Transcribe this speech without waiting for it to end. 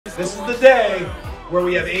This is the day where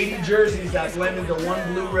we have 80 jerseys that blend into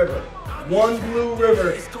one blue river. One blue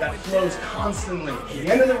river that flows constantly.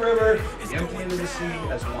 The end of the river, the empty end of the sea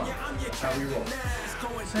as one. That's how we roll.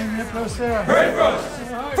 Same here, Pro Sarah. Pray for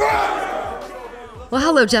us! Well,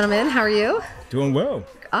 hello, gentlemen. How are you? Doing well.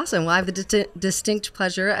 Awesome. Well, I have the distinct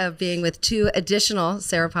pleasure of being with two additional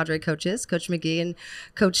Sarah Padre coaches, Coach McGee and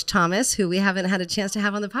Coach Thomas, who we haven't had a chance to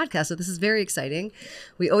have on the podcast. So this is very exciting.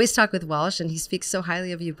 We always talk with Walsh, and he speaks so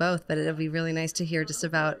highly of you both, but it'll be really nice to hear just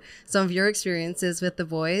about some of your experiences with the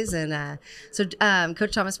boys. And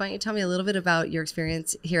Coach Thomas, why don't you tell me a little bit about your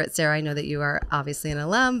experience here at Sarah? I know that you are obviously an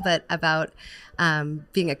alum, but about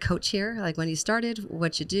being a coach here, like when you started,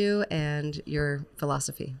 what you do, and your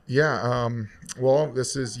philosophy. Yeah, well,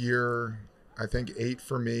 this is year, I think, 8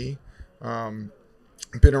 for me. Been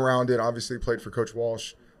around it, obviously played for Coach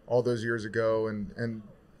Walsh all those years ago, and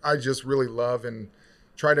I just really love and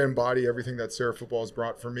try to embody everything that Sarah football has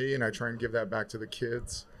brought for me, and I try and give that back to the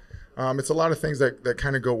kids. It's a lot of things that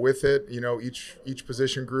kind of go with it, you know, each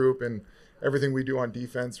position group and everything we do on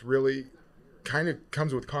defense really kind of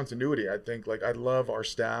comes with continuity, I think. Like, I love our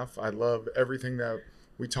staff. I love everything that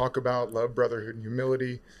we talk about, love brotherhood and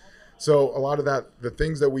humility. So a lot of that, the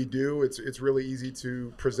things that we do, it's really easy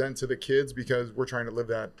to present to the kids because we're trying to live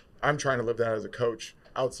that. I'm trying to live that as a coach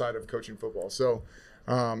outside of coaching football. So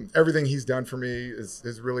everything he's done for me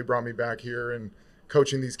has really brought me back here, and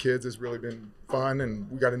coaching these kids has really been fun.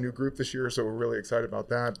 And we got a new group this year, so we're really excited about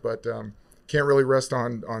that. But can't really rest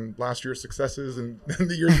on last year's successes and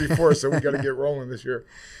the years before, so we got to get rolling this year.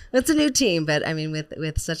 It's a new team, but I mean,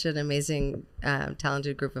 with such an amazing,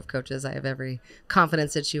 talented group of coaches, I have every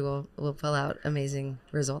confidence that you will pull out amazing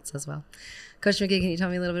results as well. Coach McGee, can you tell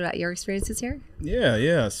me a little bit about your experiences here?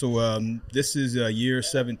 Yeah. So this is year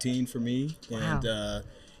 17 for me, and Wow.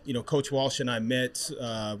 you know, Coach Walsh and I met.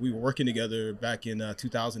 We were working together back in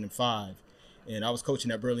 2005, and I was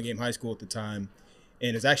coaching at Burlingame High School at the time.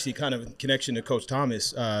 And it's actually kind of a connection to Coach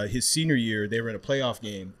Thomas. His senior year, they were in a playoff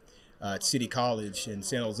game at City College in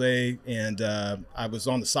San Jose, and I was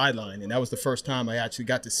on the sideline, and that was the first time I actually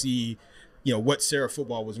got to see, you know, what Sarah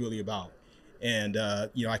football was really about. And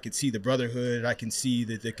you know, I could see the brotherhood, I can see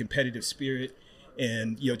the competitive spirit,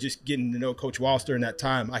 and you know, just getting to know Coach Walsh during that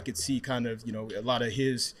time, I could see kind of, you know, a lot of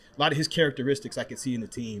his characteristics I could see in the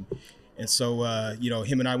team. And so, you know,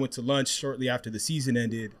 him and I went to lunch shortly after the season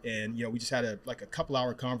ended, and, you know, we just had a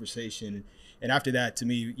couple-hour conversation. And after that, to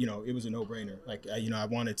me, you know, it was a no-brainer. Like, you know, I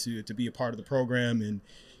wanted to be a part of the program, and,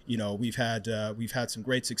 you know, we've had some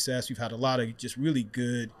great success. We've had a lot of just really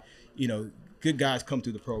good, you know, good guys come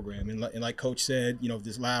through the program. And like Coach said, you know,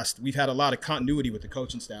 we've had a lot of continuity with the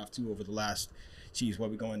coaching staff too over the last, what are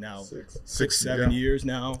we going now? Six, 7 years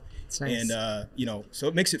now. That's nice. And you know, so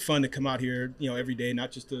it makes it fun to come out here, you know, every day,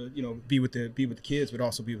 not just to, you know, be with the kids, but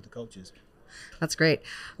also be with the coaches. That's great.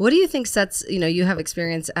 What do you think sets, you know, you have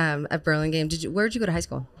experience at Burlingame. Where did you go to high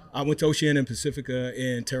school? I went to Oceana and Pacifica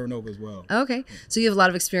and Terra Nova as well. Okay. So you have a lot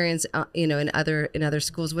of experience, you know, in other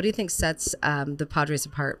schools. What do you think sets the Padres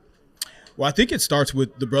apart? Well, I think it starts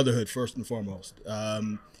with the brotherhood first and foremost.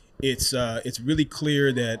 It's really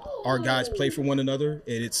clear that our guys play for one another,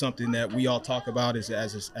 and it's something that we all talk about as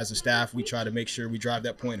a staff. We try to make sure we drive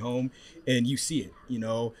that point home, and you see it. You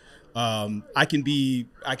know, I can be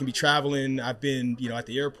traveling. I've been, you know, at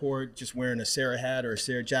the airport just wearing a Sarah hat or a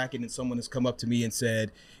Sarah jacket, and someone has come up to me and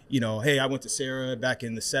said, you know, hey, I went to Sarah back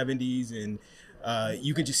in the 70s, and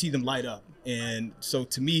you could just see them light up. And so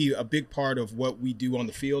to me, a big part of what we do on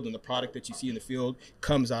the field and the product that you see in the field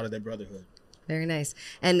comes out of that brotherhood. Very nice.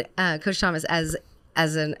 And Coach Thomas, as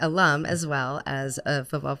an alum as well as a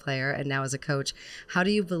football player and now as a coach, how do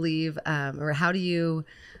you believe or how do you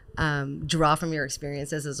draw from your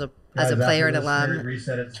experiences as a player and alum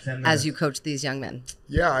as you coach these young men?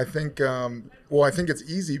 Yeah, I think I think it's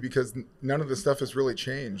easy because none of the stuff has really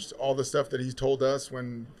changed. All the stuff that he's told us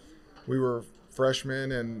when we were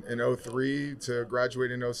freshmen in 03 to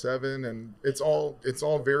graduate in 07, and it's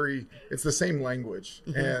the same language.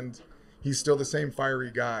 Mm-hmm. And he's still the same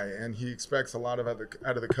fiery guy, and he expects a lot out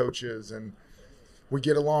of the coaches, and we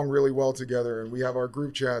get along really well together, and we have our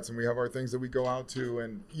group chats, and we have our things that we go out to.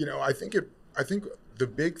 And, you know, I think the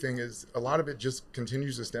big thing is a lot of it just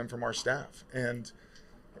continues to stem from our staff and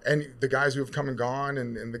the guys who have come and gone,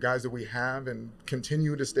 and the guys that we have and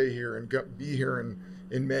continue to stay here and be here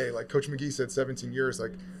in May. Like Coach McGee said, 17 years,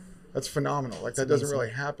 like that's phenomenal. Like that doesn't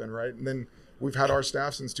really happen, right? And then we've had our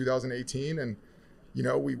staff since 2018, and you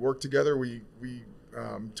know, we work together, we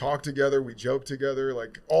talk together, we joke together,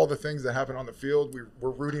 like all the things that happen on the field. We're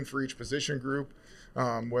rooting for each position group,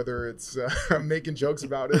 whether it's making jokes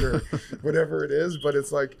about it or whatever it is. But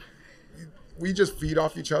it's like we just feed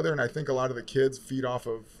off each other, and I think a lot of the kids feed off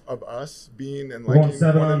of us being and liking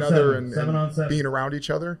one another and being around each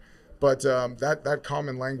other. But that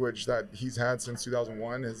common language that he's had since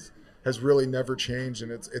 2001 has really never changed,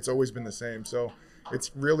 and it's always been the same. So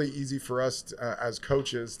it's really easy for us as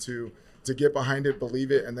coaches to get behind it,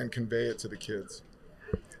 believe it, and then convey it to the kids.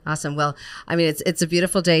 Awesome. Well, I mean, it's a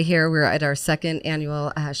beautiful day here. We're at our second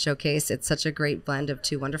annual showcase. It's such a great blend of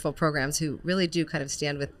two wonderful programs who really do kind of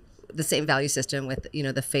stand with the same value system, with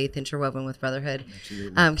the faith interwoven with brotherhood.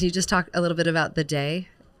 Can you just talk a little bit about the day?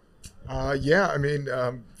 Yeah, I mean,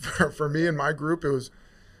 for me and my group, it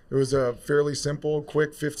was a fairly simple,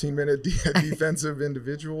 quick 15-minute defensive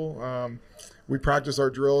individual. We practice our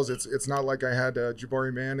drills. It's not like I had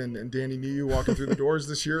Jabari Mann and Danny Niu walking through the doors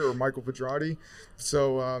this year, or Michael Pedrati.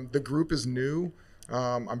 So the group is new.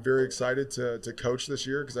 I'm very excited to coach this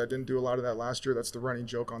year because I didn't do a lot of that last year. That's the running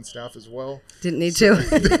joke on staff as well. Didn't need to.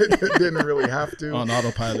 Didn't really have to. On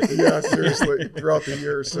autopilot. Yeah, seriously, throughout the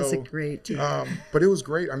year. So That's a great team. But it was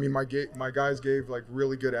great. I mean, my guys gave like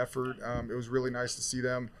really good effort. It was really nice to see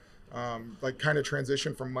them like kind of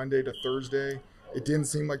transition from Monday to Thursday. It didn't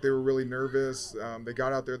seem like they were really nervous. They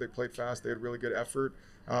got out there, they played fast, they had really good effort.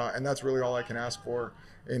 And that's really all I can ask for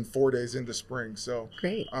in 4 days into spring. So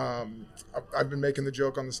great. I've been making the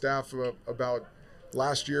joke on the staff about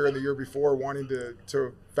last year and the year before wanting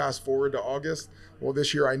to fast forward to August. Well,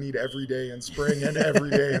 this year I need every day in spring and every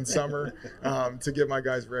day in summer to get my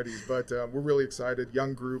guys ready. But we're really excited.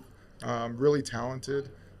 Young group, really talented,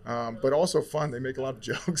 but also fun. They make a lot of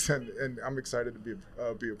jokes, and I'm excited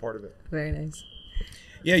to be a part of it. Very nice.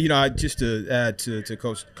 Yeah, just to add to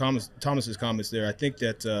Coach Thomas's comments there, I think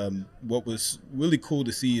that what was really cool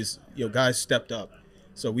to see is, guys stepped up.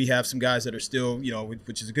 So we have some guys that are still,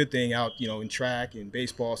 which is a good thing, out, in track and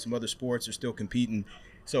baseball, some other sports are still competing.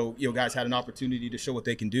 So, guys had an opportunity to show what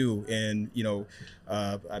they can do. And,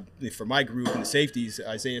 for my group and the safeties,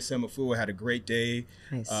 Isaiah Semafua had a great day.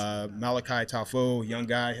 Nice. Malachi Tafo, young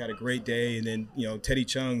guy, had a great day. And then, Teddy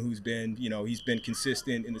Chung, who's been, he's been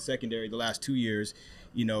consistent in the secondary the last 2 years.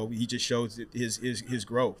 He just shows his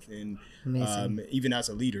growth and even as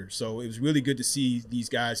a leader. So it was really good to see these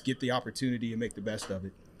guys get the opportunity and make the best of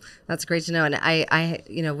it. That's great to know. And I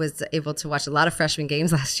was able to watch a lot of freshman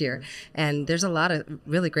games last year, and there's a lot of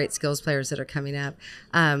really great skills players that are coming up.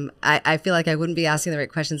 I feel like I wouldn't be asking the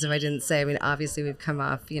right questions if I didn't say, I mean, obviously we've come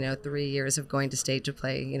off, 3 years of going to state to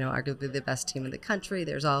play, arguably the best team in the country.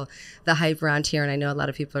 There's all the hype around here. And I know a lot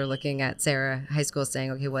of people are looking at Sarah High School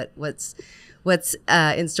saying, okay, what's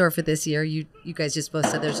in store for this year? You guys just both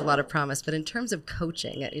said there's a lot of promise, but in terms of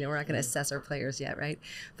coaching, we're not going to assess our players yet, right?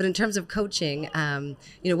 But in terms of coaching,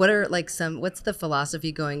 what's the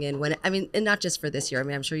philosophy going in and not just for this year. I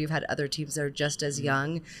mean, I'm sure you've had other teams that are just as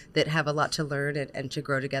young that have a lot to learn and to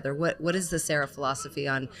grow together. What is the Sarah philosophy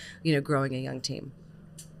on, growing a young team?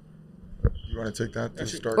 You want to take that to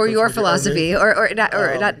start? Or your philosophy, or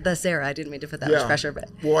not the Sarah. I didn't mean to put that much pressure,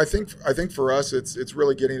 but well, I think for us, it's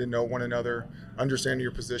really getting to know one another, understanding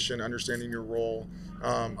your position, understanding your role,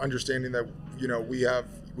 understanding that we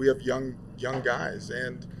have young guys,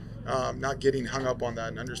 and not getting hung up on that,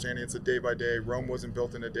 and understanding it's a day by day. Rome wasn't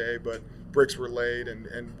built in a day, but bricks were laid,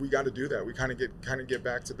 and we got to do that. We kind of get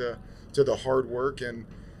back to the hard work, and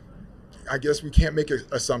I guess we can't make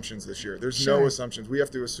assumptions this year. There's no assumptions. We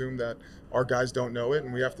have to assume that our guys don't know it,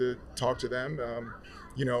 and we have to talk to them,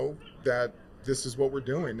 that this is what we're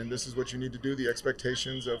doing and this is what you need to do. The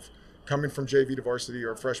expectations of coming from JV to varsity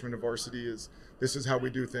or freshman to varsity is this is how we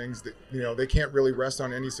do things. That, they can't really rest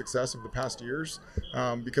on any success of the past years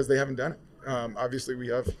because they haven't done it. Obviously, we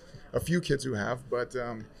have a few kids who have, but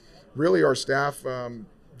really our staff,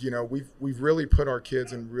 we've really put our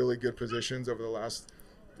kids in really good positions over the last,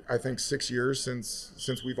 I think, 6 years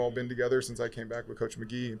since we've all been together, since I came back with Coach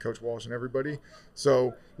McGee and Coach Walsh and everybody.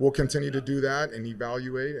 So we'll continue to do that and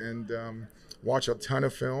evaluate and watch a ton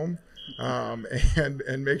of film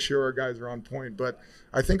and make sure our guys are on point. But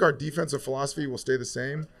I think our defensive philosophy will stay the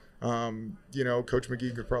same. Coach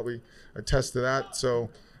McGee could probably attest to that. So,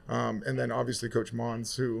 and then obviously Coach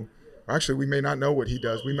Mons, who actually we may not know what he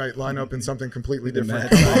does. We might line up in something completely different.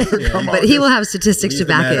 But he will have statistics to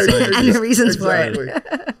back it and the reasons for it.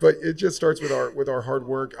 But it just starts with our hard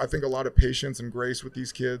work. I think a lot of patience and grace with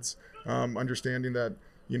these kids, understanding that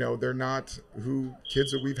they're not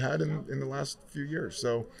kids that we've had in the last few years.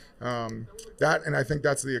 So and I think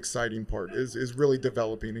that's the exciting part is really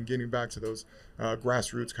developing and getting back to those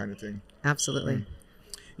grassroots kind of thing. Absolutely.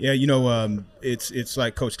 Yeah, it's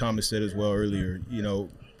like Coach Thomas said as well earlier.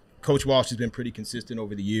 Coach Walsh has been pretty consistent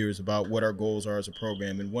over the years about what our goals are as a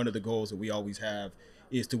program, and one of the goals that we always have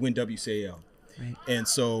is to win WCAL. Right. And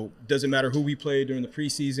so doesn't matter who we play during the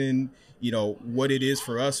preseason, you know, what it is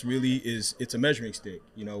for us really is it's a measuring stick.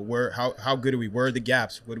 You know, how good are we? Where are the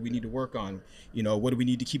gaps? What do we need to work on? You know, what do we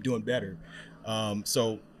need to keep doing better?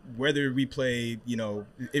 So whether we play, you know,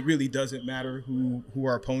 it really doesn't matter who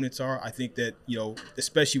our opponents are. I think that, you know,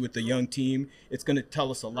 especially with the young team, it's going to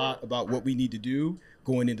tell us a lot about what we need to do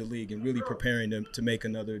going into league and really preparing them to make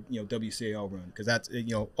another, you know, WCAL run, because that's,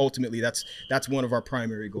 you know, ultimately that's one of our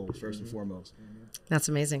primary goals first and foremost. That's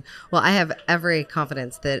amazing. Well, I have every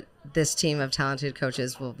confidence that this team of talented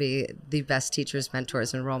coaches will be the best teachers,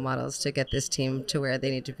 mentors, and role models to get this team to where they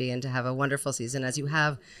need to be and to have a wonderful season, as you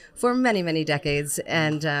have for many, many decades.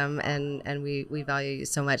 And we value you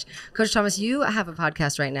so much. Coach Thomas, you have a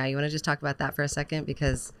podcast right now. You want to just talk about that for a second,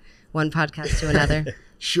 because one podcast to another.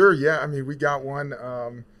 Sure. Yeah. I mean, we got one.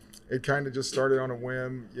 It kind of just started on a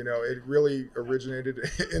whim. You know, it really originated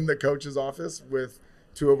in the coach's office with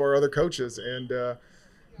two of our other coaches. And,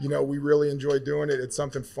 you know, we really enjoy doing it. It's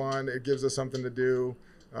something fun. It gives us something to do.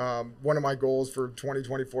 One of my goals for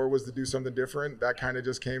 2024 was to do something different. That kind of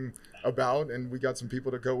just came about, and we got some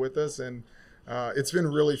people to go with us. And it's been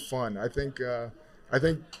really fun. I think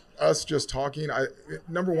us just talking,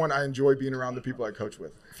 number one, I enjoy being around the people I coach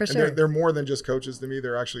with. For and sure. They're more than just coaches to me.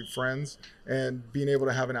 They're actually friends, and being able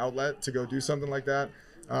to have an outlet to go do something like that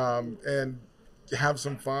and have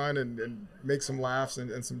some fun and make some laughs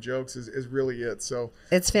and some jokes is really it. So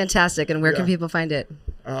it's fantastic. And where can people find it?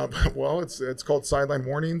 Well, it's called Sideline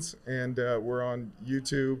Warnings, and we're on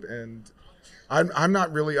YouTube. And I'm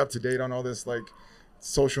not really up to date on all this like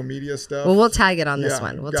social media stuff. Well, we'll tag it on this Yeah,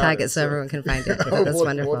 one. We'll got tag it. it so everyone can find it. That's well,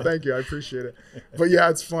 wonderful. Well, thank you. I appreciate it. But yeah,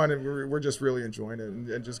 it's fun, and we're just really enjoying it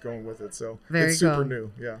and just going with it. So Very it's super cool.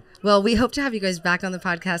 new. Yeah. Well, we hope to have you guys back on the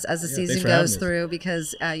podcast as the season thanks for having goes us. through,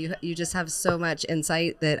 because you just have so much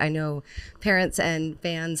insight that I know parents and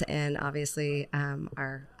fans and obviously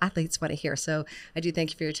our athletes want to hear. So I do thank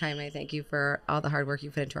you for your time. I thank you for all the hard work you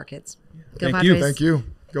put into our kids. Go Thank Padres. you. Thank you.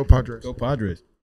 Go Padres. Go Padres.